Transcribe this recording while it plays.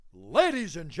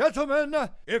Ladies and gentlemen,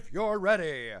 if you're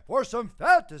ready for some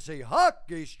fantasy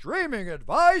hockey streaming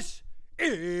advice,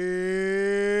 it's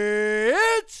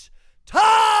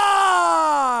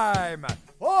time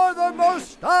for the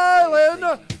most styling,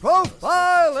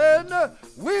 profiling,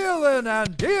 wheeling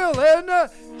and dealing,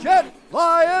 jet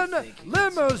flying,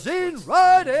 limousine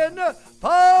riding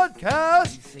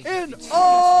podcast in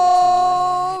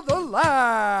all the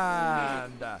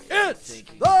land. It's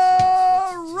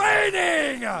the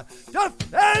reigning,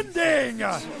 defending,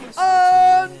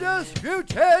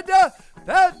 undisputed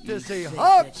fantasy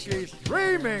hockey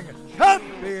streaming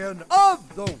champion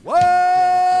of the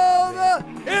world.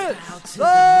 It's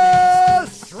the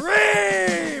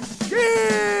Stream Scheme.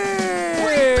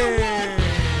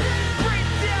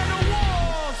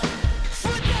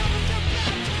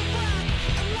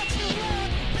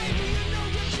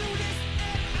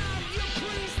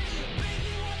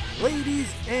 Ladies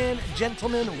and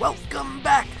gentlemen, welcome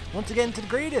back once again to the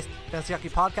greatest fantasy hockey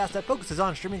podcast that focuses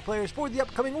on streaming players for the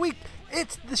upcoming week.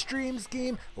 It's the Stream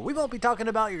Scheme, but we won't be talking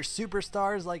about your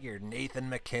superstars like your Nathan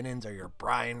McKinnons or your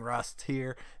Brian Rust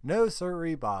here. No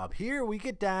sirree, Bob. Here we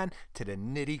get down to the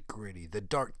nitty-gritty, the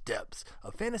dark depths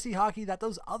of fantasy hockey that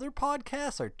those other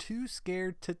podcasts are too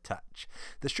scared to touch.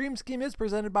 The Stream Scheme is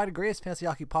presented by the greatest fantasy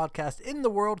hockey podcast in the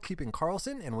world, Keeping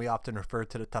Karlsson, and we often refer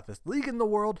to the toughest league in the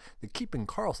world, the Keeping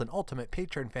Karlsson Ultimate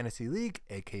Patron Fantasy League,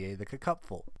 aka the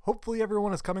Cupful. Hopefully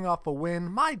everyone is coming off a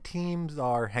win. My teams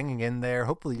are hanging in there.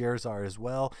 Hopefully yours are as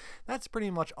well. That's pretty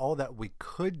much all that we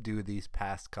could do these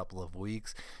past couple of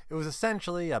weeks. It was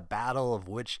essentially a battle of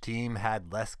which team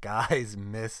had less guys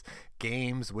miss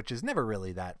games, which is never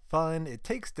really that fun. It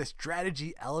takes the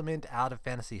strategy element out of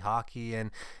fantasy hockey and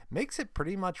makes it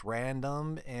pretty much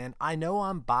random. And I know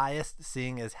I'm biased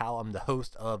seeing as how I'm the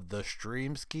host of the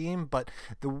Stream Scheme, but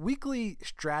the weekly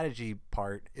strategy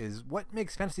part is what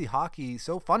makes fantasy hockey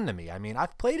so fun to me. I mean,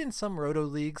 I've played in some roto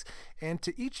leagues, and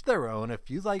to each their own. If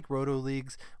you like roto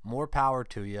leagues, more power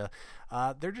to you.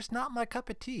 They're just not my cup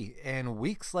of tea. And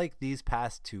weeks like these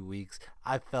past 2 weeks,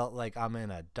 I felt like I'm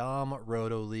in a dumb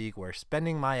roto league where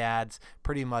spending my ads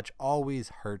pretty much always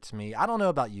hurts me. I don't know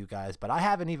about you guys, but I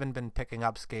haven't even been picking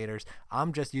up skaters.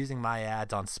 I'm just using my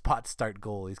ads on spot start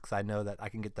goalies because I know that I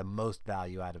can get the most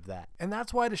value out of that. And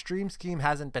that's why the Stream Scheme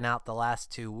hasn't been out the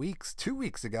last 2 weeks. 2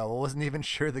 weeks ago, I wasn't even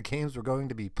sure the games were going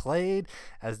to be played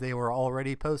as they were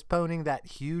already postponing that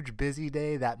huge busy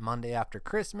day that Monday after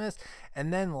Christmas.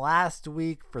 And then last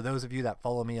week, for those of you that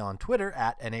follow me on Twitter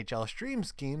at NHL Stream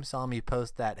Scheme, saw me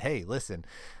post that, hey, listen,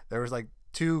 there was like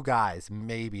 2 guys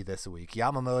maybe this week,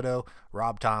 Yamamoto,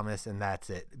 Rob Thomas, and that's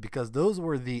it, because those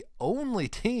were the only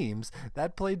teams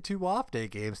that played 2 off-day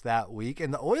games that week,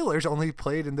 and the Oilers only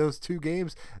played in those 2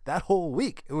 games that whole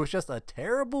week. It was just a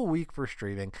terrible week for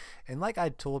streaming, and like I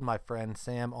told my friend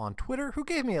Sam on Twitter, who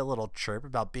gave me a little chirp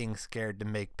about being scared to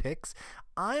make picks,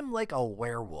 I'm like a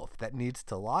werewolf that needs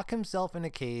to lock himself in a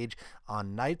cage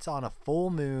on nights on a full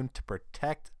moon to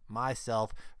protect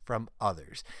myself from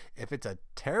others. If it's a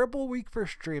terrible week for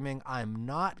streaming, I'm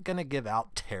not going to give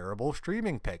out terrible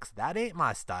streaming picks. That ain't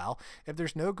my style. If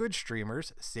there's no good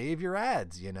streamers, save your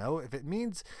ads, If it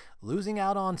means losing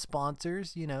out on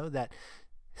sponsors, that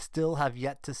still have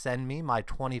yet to send me my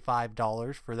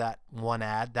 $25 for that one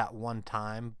ad, that one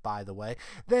time, by the way,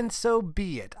 then so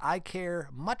be it. I care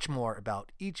much more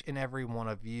about each and every one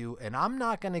of you, and I'm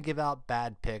not going to give out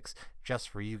bad picks just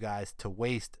for you guys to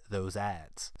waste those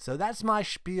ads. So that's my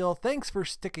spiel. Thanks for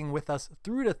sticking with us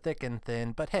through the thick and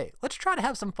thin, but hey, let's try to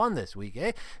have some fun this week,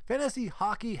 eh? Fantasy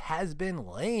hockey has been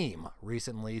lame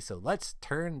recently, so let's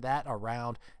turn that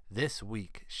around this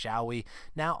week, shall we?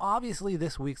 Now, obviously,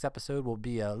 this week's episode will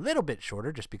be a little bit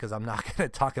shorter just because I'm not going to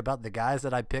talk about the guys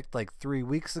that I picked like 3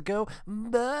 weeks ago,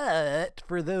 but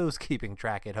for those keeping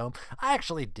track at home, I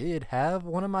actually did have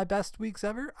one of my best weeks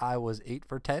ever. I was 8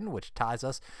 for 10, which ties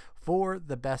us for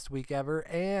the best week ever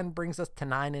and brings us to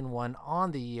 9-1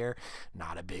 on the year.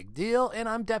 Not a big deal, and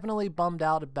I'm definitely bummed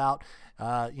out about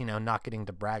not getting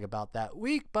to brag about that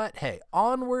week, but hey,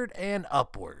 onward and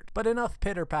upward. But enough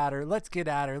pitter patter, let's get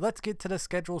at her. Let's get to the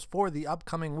schedules for the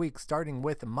upcoming week, starting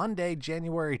with Monday,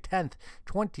 January 10th,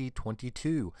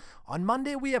 2022. On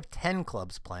Monday, we have 10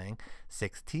 clubs playing,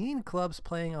 16 clubs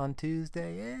playing on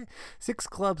Tuesday, 6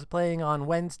 clubs playing on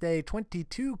Wednesday,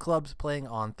 22 clubs playing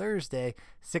on Thursday,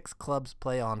 6 clubs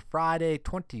play on Friday,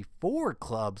 24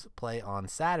 clubs play on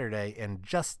Saturday, and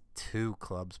just 2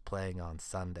 clubs playing on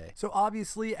Sunday. So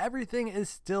obviously everything is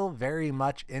still very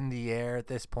much in the air at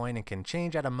this point and can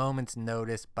change at a moment's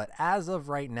notice, but as of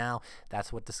right now,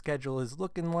 that's what the schedule is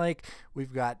looking like.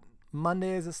 We've got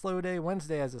Monday as a slow day,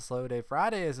 Wednesday as a slow day,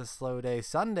 Friday as a slow day,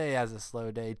 Sunday as a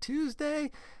slow day,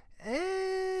 Tuesday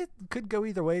could go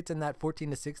either way. It's in that 14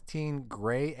 to 16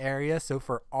 gray area. So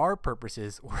for our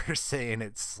purposes, we're saying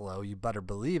it's slow. You better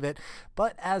believe it.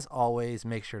 But as always,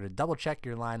 make sure to double check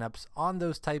your lineups on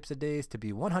those types of days to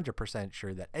be 100%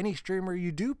 sure that any streamer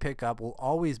you do pick up will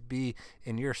always be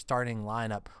in your starting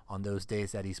lineup on those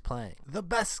days that he's playing. The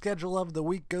best schedule of the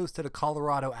week goes to the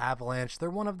Colorado Avalanche. They're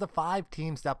one of the 5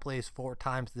 teams that plays 4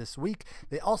 times this week.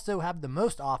 They also have the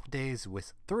most off days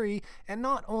with 3, and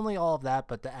not only all of that,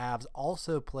 but the Avs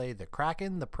also play the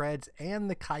Kraken, the Preds, and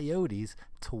the Coyotes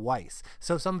twice.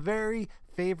 So some very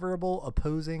favorable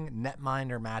opposing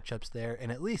netminder matchups there in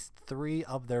at least 3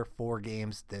 of their 4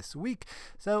 games this week.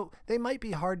 So they might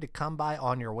be hard to come by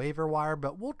on your waiver wire,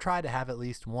 but we'll try to have at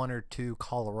least 1 or 2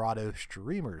 Colorado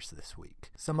streamers this week.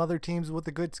 Some other teams with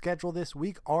a good schedule this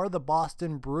week are the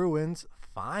Boston Bruins,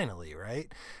 finally,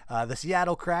 right? The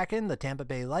Seattle Kraken, the Tampa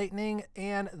Bay Lightning,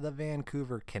 and the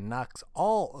Vancouver Canucks,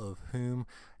 all of whom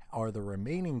are the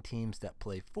remaining teams that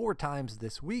play 4 times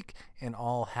this week and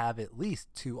all have at least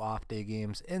 2 off-day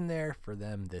games in there for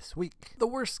them this week. The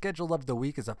worst schedule of the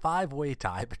week is a 5-way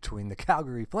tie between the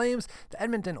Calgary Flames, the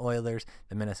Edmonton Oilers,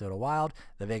 the Minnesota Wild,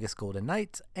 the Vegas Golden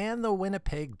Knights, and the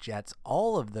Winnipeg Jets.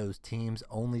 All of those teams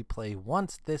only play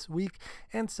once this week,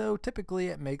 and so typically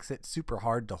it makes it super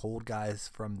hard to hold guys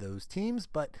from those teams,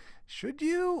 but should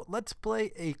you? Let's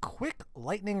play a quick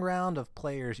lightning round of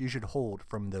players you should hold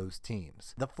from those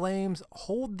teams. The Flames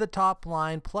hold the top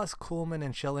line plus Kuhlman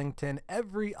and Shillington.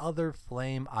 Every other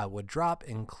Flame I would drop,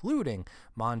 including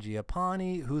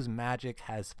Mangiapane, whose magic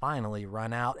has finally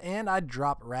run out, and I'd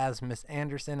drop Rasmus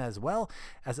Anderson as well,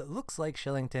 as it looks like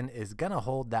Shillington is going to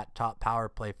hold that top power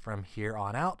play from here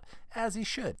on out, as he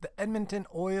should. The Edmonton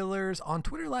Oilers, on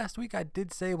Twitter last week, I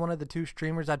did say one of the 2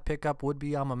 streamers I'd pick up would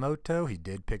be Yamamoto. He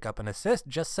did pick up an assist,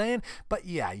 just saying. But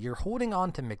yeah, you're holding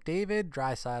on to McDavid,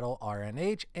 Draisaitl,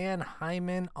 RNH, and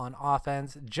Hyman on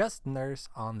offense. Just Nurse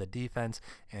on the defense,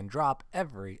 and drop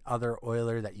every other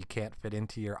Oiler that you can't fit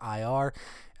into your IR.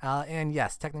 And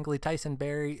yes, technically Tyson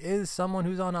Barrie is someone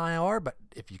who's on IR, but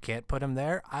if you can't put him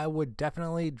there, I would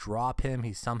definitely drop him.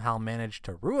 He's somehow managed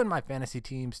to ruin my fantasy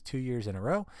teams 2 years in a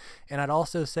row. And I'd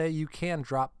also say you can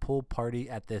drop Pool Party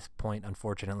at this point,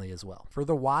 unfortunately, as well. For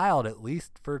the Wild, at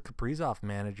least for Kaprizov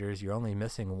managers, you're only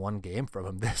missing 1 game from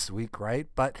him this week, right?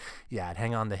 But yeah, I'd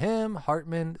hang on to him,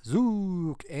 Hartman,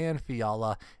 Zook, and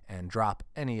Fiala, and drop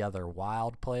any other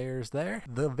Wild players there.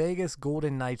 The Vegas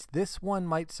Golden Knights, this one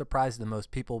might surprise the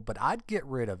most people, but I'd get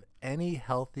rid of any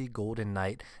healthy Golden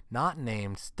Knight not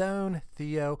named Stone,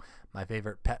 Theo, my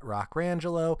favorite pet Rock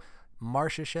Rangelo,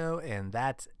 Marcia Show, and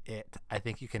that's it. I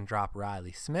think you can drop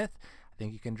Riley Smith. I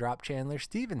think you can drop Chandler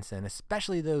Stevenson,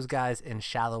 especially those guys in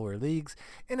shallower leagues.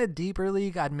 In a deeper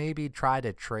league, I'd maybe try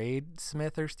to trade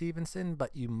Smith or Stevenson,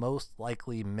 but you most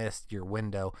likely missed your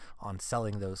window on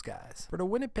selling those guys. For the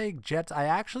Winnipeg Jets, I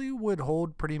actually would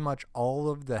hold pretty much all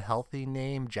of the healthy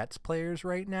name Jets players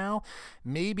right now.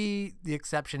 Maybe the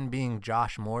exception being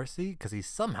Josh Morrissey, because he's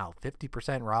somehow 50%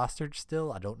 rostered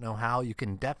still. I don't know how. You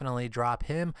can definitely drop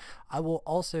him. I will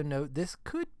also note this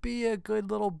could be a good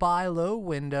little buy low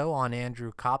window on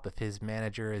Andrew Kopp. If his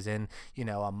manager is in,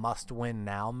 a must win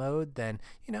now mode, then,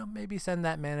 maybe send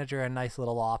that manager a nice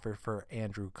little offer for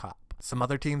Andrew Kopp. Some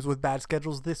other teams with bad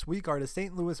schedules this week are the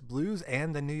St. Louis Blues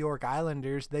and the New York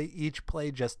Islanders. They each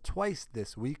play just twice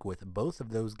this week, with both of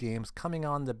those games coming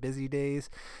on the busy days.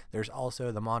 There's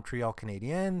also the Montreal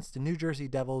Canadiens, the New Jersey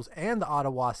Devils, and the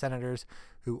Ottawa Senators,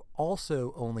 who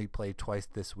also only play twice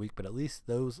this week, but at least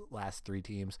those last 3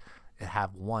 teams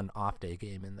have 1 off-day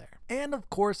game in there. And of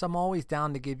course, I'm always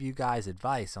down to give you guys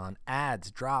advice on ads,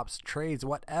 drops, trades,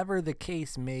 whatever the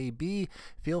case may be.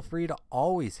 Feel free to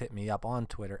always hit me up on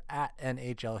Twitter at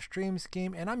NHL Stream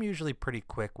Scheme, and I'm usually pretty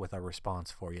quick with a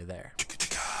response for you there.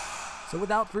 So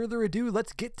without further ado,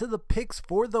 let's get to the picks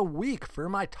for the week. For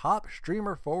my top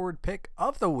streamer forward pick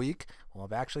of the week, well,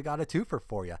 I've actually got a twofer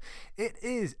for you. It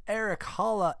is Erik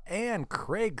Haula and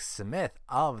Craig Smith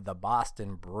of the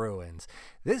Boston Bruins.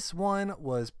 This one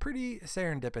was pretty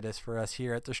serendipitous for us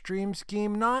here at the Stream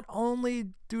Scheme. Not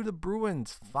only do the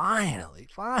Bruins finally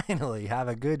have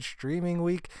a good streaming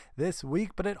week this week,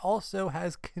 but it also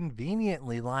has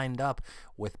conveniently lined up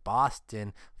with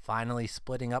Boston finally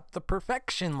splitting up the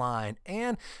perfection line.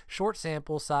 And short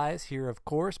sample size here, of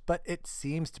course, but it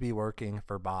seems to be working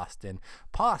for Boston.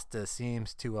 Pasta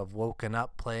seems to have woken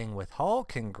up playing with Hall.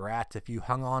 Congrats if you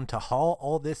hung on to Hall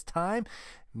all this time.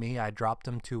 Me, I dropped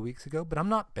him 2 weeks ago, but I'm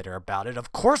not bitter about it.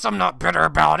 Of course I'm not bitter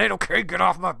about it. Okay, get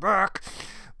off my back.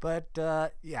 But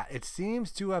yeah, it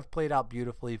seems to have played out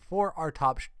beautifully for our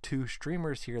top 2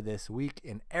 streamers here this week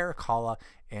in Erik Haula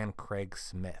and Craig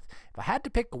Smith. If I had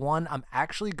to pick one, I'm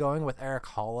actually going with Erik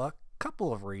Haula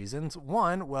couple of reasons.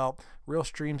 One, well, real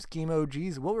Stream Scheme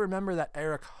OGs will remember that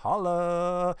Erik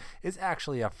Haula is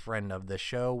actually a friend of the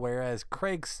show, whereas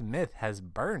Craig Smith has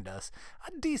burned us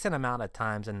a decent amount of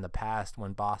times in the past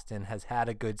when Boston has had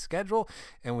a good schedule,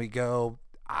 and we go,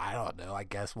 I don't know, I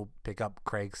guess we'll pick up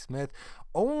Craig Smith,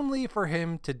 only for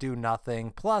him to do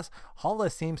nothing. Plus,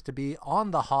 Haula seems to be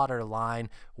on the hotter line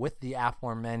with the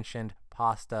aforementioned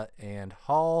Pasta and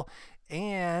Hall,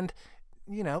 and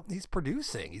he's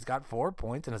producing. He's got 4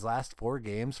 points in his last 4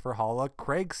 games for Haula.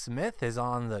 Craig Smith is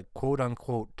on the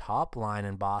quote-unquote top line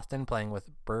in Boston, playing with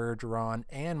Bergeron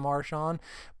and Marchand,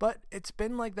 but it's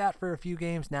been like that for a few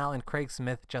games now, and Craig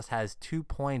Smith just has 2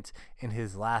 points in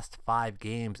his last 5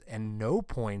 games and no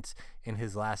points in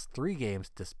his last 3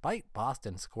 games, despite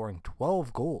Boston scoring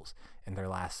 12 goals in their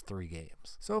last 3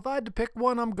 games. So if I had to pick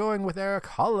one, I'm going with Erik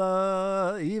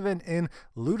Haula, even in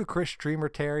ludicrous streamer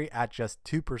Terry at just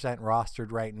 2%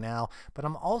 rostered right now. But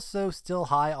I'm also still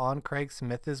high on Craig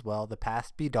Smith as well, the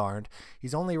past be darned.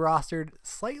 He's only rostered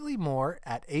slightly more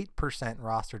at 8%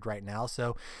 rostered right now,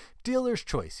 so dealer's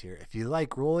choice here. If you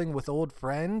like rolling with old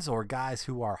friends or guys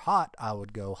who are hot, I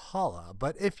would go Haula.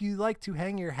 But if you like to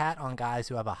hang your hat on guys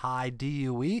who have a high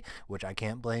DUE, which I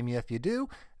can't blame you if you do,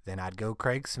 then I'd go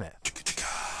Craig Smith.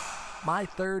 My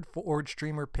third forward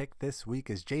streamer pick this week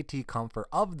is JT Compher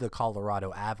of the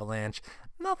Colorado Avalanche.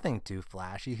 Nothing too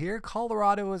flashy here.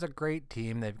 Colorado is a great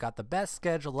team. They've got the best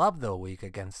schedule of the week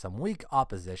against some weak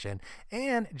opposition,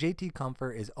 and JT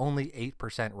Compher is only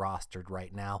 8% rostered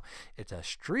right now. It's a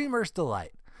streamer's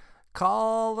delight.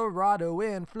 Colorado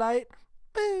in flight.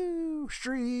 Boo!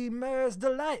 Streamer's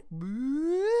delight.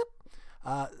 Boop.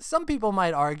 Some people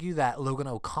might argue that Logan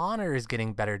O'Connor is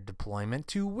getting better deployment,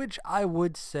 to which I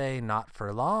would say not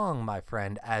for long, my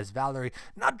friend, as Valerie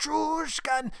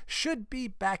Nadrushkin should be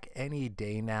back any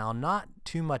day now. Not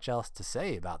too much else to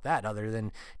say about that other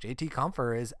than JT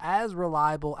Compher is as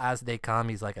reliable as they come.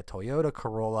 He's like a Toyota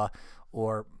Corolla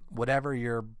or whatever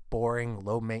your boring,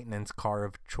 low-maintenance car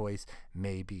of choice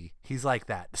may be. He's like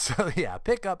that. So yeah,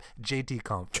 pick up JT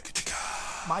Compher.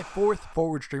 My fourth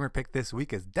forward streamer pick this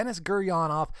week is Denis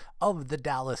Gurianov of the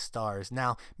Dallas Stars.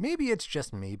 Now, maybe it's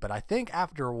just me, but I think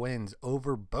after wins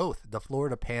over both the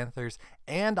Florida Panthers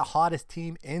and the hottest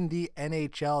team in the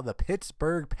NHL, the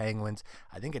Pittsburgh Penguins,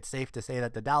 I think it's safe to say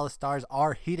that the Dallas Stars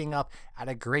are heating up at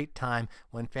a great time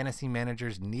when fantasy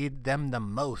managers need them the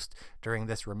most during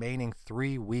this remaining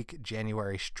 3-week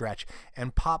January stretch.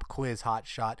 And pop quiz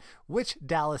hotshot, which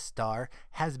Dallas Star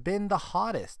has been the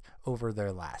hottest over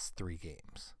their last 3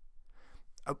 games?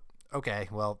 Okay,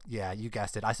 well, yeah, you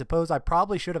guessed it. I suppose I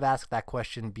probably should have asked that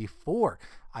question before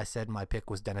I said my pick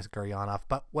was Denis Gurianov,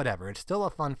 but whatever. It's still a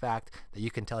fun fact that you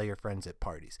can tell your friends at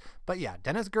parties. But yeah,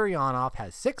 Denis Gurianov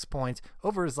has 6 points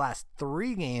over his last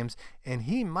 3 games, and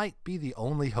he might be the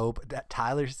only hope that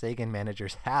Tyler Seguin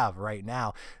managers have right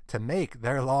now to make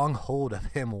their long hold of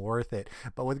him worth it.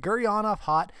 But with Gurianov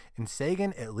hot and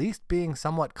Seguin at least being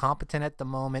somewhat competent at the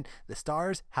moment, the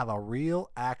Stars have a real,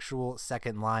 actual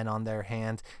second line on their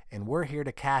hands, and we're here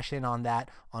to cash in on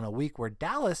that on a week where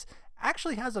Dallas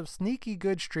actually has a sneaky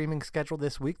good streaming schedule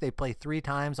this week. They play 3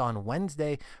 times on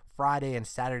Wednesday, Friday, and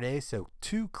Saturday, so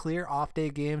 2 clear off-day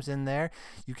games in there.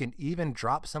 You can even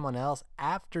drop someone else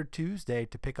after Tuesday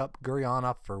to pick up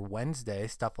Gurianov for Wednesday,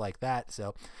 stuff like that.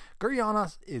 So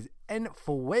Gurianov is en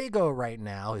fuego right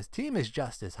now. His team is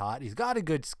just as hot. He's got a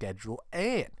good schedule,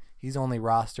 and he's only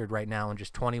rostered right now in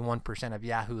just 21% of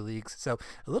Yahoo leagues, so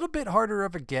a little bit harder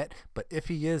of a get, but if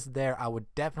he is there, I would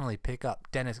definitely pick up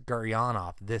Denis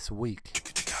Gurianov this week.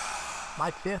 My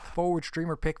 5th forward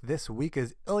streamer pick this week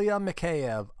is Ilya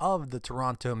Mikheyev of the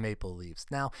Toronto Maple Leafs.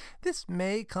 Now, this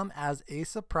may come as a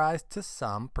surprise to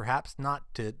some, perhaps not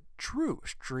to true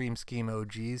Stream Scheme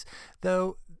OGs,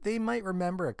 though they might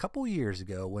remember a couple years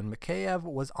ago when Mikheyev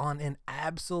was on an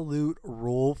absolute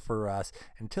roll for us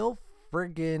until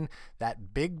friggin'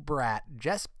 that big brat,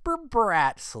 Jesper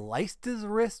Bratt, sliced his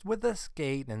wrist with a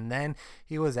skate, and then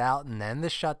he was out, and then the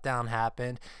shutdown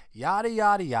happened, yada,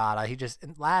 yada, yada. He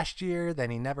just, last year, then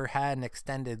he never had an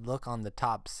extended look on the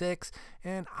top 6,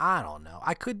 and I don't know.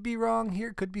 I could be wrong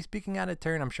here, could be speaking out of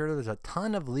turn. I'm sure there's a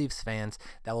ton of Leafs fans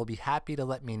that will be happy to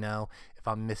let me know if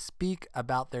I misspeak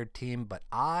about their team, but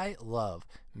I love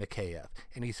Mikheyev,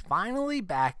 and he's finally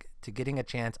back to getting a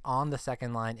chance on the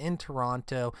second line in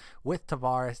Toronto with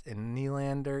Tavares and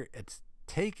Nylander. It's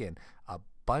taken a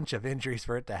bunch of injuries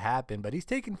for it to happen, but he's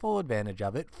taken full advantage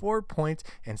of it. 4 points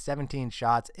and 17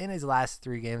 shots in his last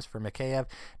 3 games for Mikheyev.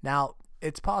 Now,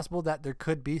 it's possible that there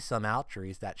could be some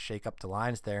outries that shake up the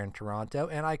lines there in Toronto,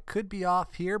 and I could be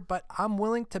off here, but I'm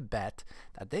willing to bet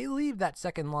that they leave that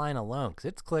second line alone because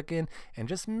it's clicking, and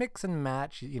just mix and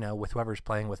match, with whoever's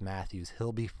playing with Matthews.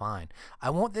 He'll be fine. I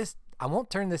won't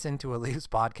turn this into a Leafs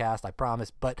podcast, I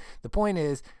promise, but the point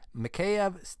is,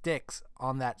 Mikheyev sticks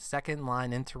on that second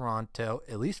line in Toronto,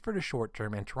 at least for the short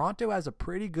term, and Toronto has a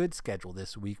pretty good schedule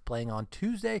this week, playing on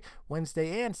Tuesday,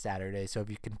 Wednesday, and Saturday, so if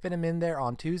you can fit him in there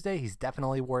on Tuesday, he's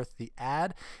definitely worth the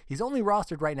ad. He's only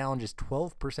rostered right now in just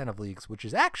 12% of leagues, which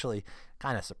is actually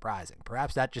kind of surprising.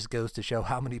 Perhaps that just goes to show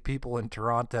how many people in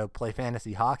Toronto play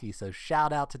fantasy hockey, so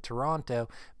shout out to Toronto.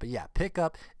 But yeah, pick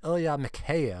up Ilya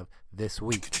Mikheyev this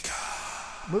week.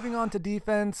 Moving on to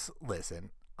defense,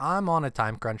 listen, I'm on a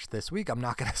time crunch this week. I'm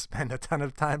not going to spend a ton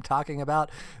of time talking about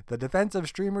the defensive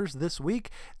streamers this week.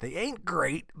 They ain't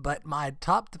great, but my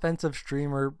top defensive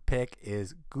streamer pick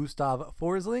is Gustav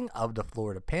Forsling of the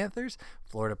Florida Panthers.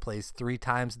 Florida plays 3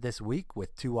 times this week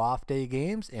with 2 off-day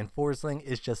games, and Forsling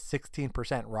is just 16%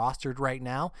 rostered right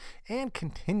now and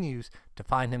continues to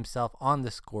find himself on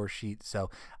the score sheet.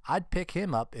 So I'd pick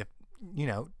him up if,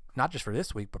 not just for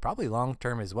this week, but probably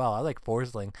long-term as well. I like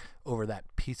Forsling over that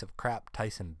piece of crap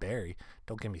Tyson Barrie.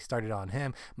 Don't get me started on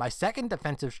him. My second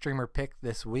defensive streamer pick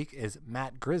this week is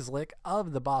Matt Grzelcyk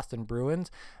of the Boston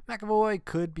Bruins. McAvoy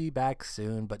could be back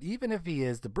soon, but even if he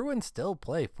is, the Bruins still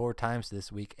play 4 times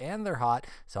this week, and they're hot,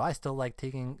 so I still like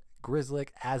taking Grzelcyk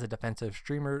as a defensive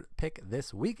streamer pick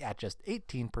this week at just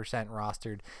 18%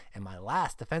 rostered. And my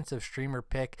last defensive streamer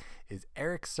pick is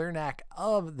Erik Cernak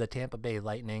of the Tampa Bay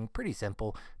Lightning. Pretty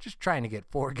simple, just trying to get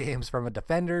 4 games from a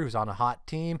defender who's on a hot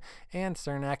team, and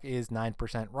Cernak is 9%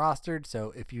 rostered.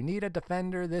 So if you need a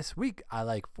defender this week, I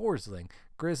like Forsling,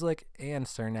 Grzelcyk, and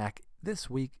Cernak this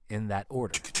week in that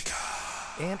order.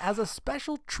 And as a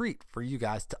special treat for you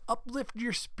guys to uplift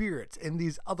your spirits in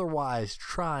these otherwise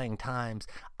trying times,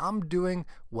 I'm doing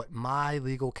what my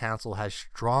legal counsel has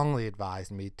strongly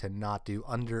advised me to not do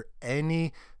under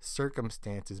any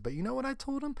circumstances. But you know what I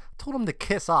told him? I told him to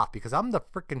kiss off, because I'm the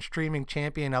freaking streaming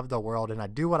champion of the world and I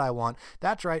do what I want.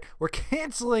 That's right, we're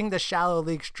canceling the Shallow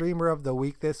League Streamer of the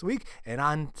Week this week, and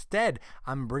instead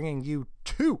I'm bringing you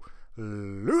 2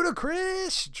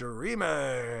 ludicrous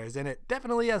streamers, and it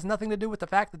definitely has nothing to do with the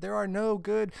fact that there are no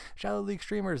good Shallow League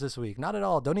streamers this week. Not at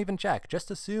all. Don't even check.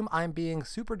 Just assume I'm being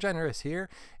super generous here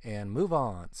and move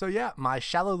on. So yeah, my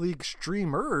Shallow League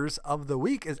streamers of the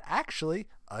week is actually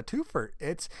a twofer.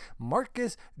 It's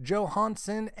Marcus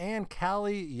Johansson and Calle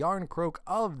Jarnkrok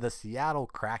of the Seattle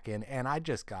Kraken, and I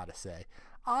just gotta say,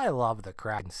 I love the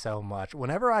Kraken so much.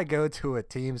 Whenever I go to a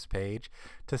team's page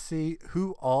to see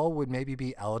who all would maybe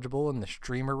be eligible in the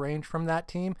streamer range from that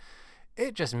team,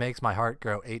 it just makes my heart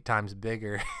grow 8 times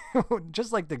bigger.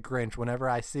 Just like the Grinch, whenever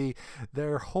I see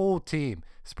their whole team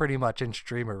is pretty much in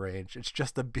streamer range. It's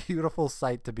just a beautiful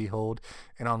sight to behold.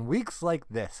 And on weeks like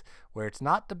this, where it's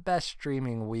not the best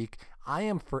streaming week, I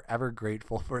am forever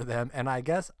grateful for them, and I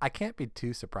guess I can't be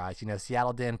too surprised.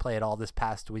 Seattle didn't play at all this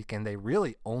past weekend. They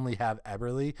really only have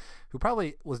Eberle, who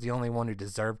probably was the only one who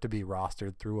deserved to be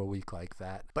rostered through a week like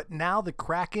that. But now the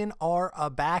Kraken are a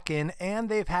back-in, and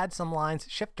they've had some lines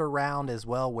shift around as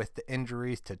well with the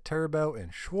injuries to Turbo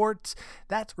and Schwartz.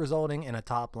 That's resulting in a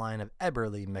top line of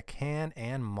Eberle, McCann,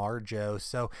 and Marjo.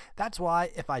 So that's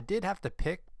why if I did have to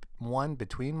pick one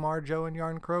between Marjo and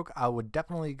Jarnkrok, I would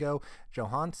definitely go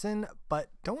Johansson, but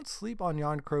don't sleep on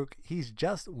Jarnkrok. He's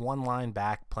just 1 line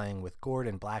back, playing with Gord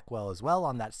and Blackwell as well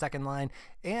on that second line,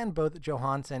 and both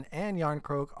Johansson and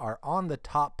Jarnkrok are on the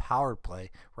top power play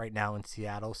right now in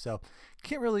Seattle, so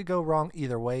can't really go wrong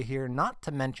either way here. Not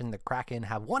to mention the Kraken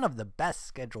have one of the best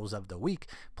schedules of the week,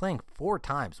 playing 4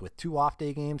 times with 2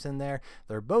 off-day games in there.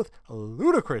 They're both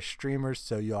ludicrous streamers,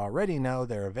 so you already know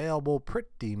they're available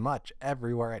pretty much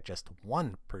everywhere at just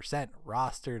 1%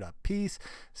 rostered a piece.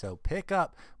 So pick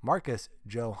up Marcus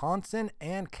Johansson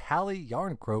and Calle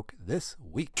Jarnkrok this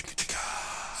week.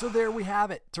 So there we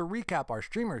have it. To recap our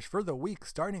streamers for the week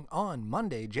starting on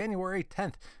Monday, January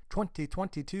 10th,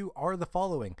 2022 are the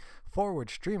following. Forward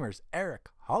streamers: Eric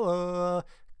Holla,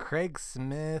 Craig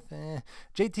Smith,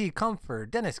 JT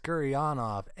Comfort, Denis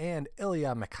Gurianov, and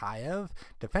Ilya Mikheyev.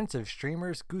 Defensive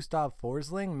streamers: Gustav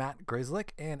Forsling, Matt Grzelcyk,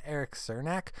 and Erik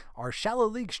Cernak. Our Shallow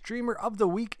League streamer of the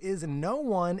week is no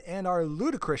one, and our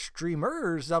ludicrous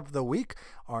streamers of the week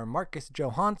are Marcus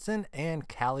Johansson and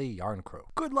Calle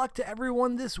Jarnkrok. Good luck to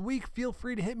everyone this week. Feel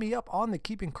free to hit me up on the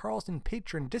Keeping Karlsson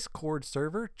Patreon Discord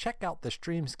server. Check out the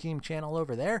Stream Scheme channel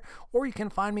over there, or you can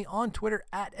find me on Twitter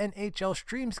at NHL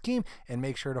Stream Scheme, and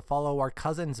make sure sure to follow our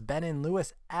cousins Ben and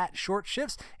Lewis at Short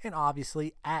Shifts and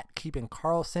obviously at Keeping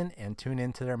Carlson, and tune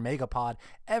into their Megapod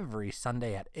every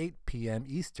Sunday at 8 p.m.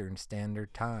 Eastern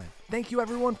Standard Time. Thank you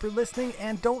everyone for listening,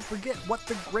 and don't forget what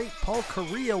the great Paul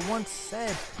Correa once said: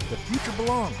 the future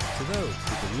belongs to those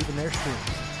who believe in their streams.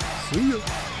 See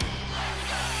ya!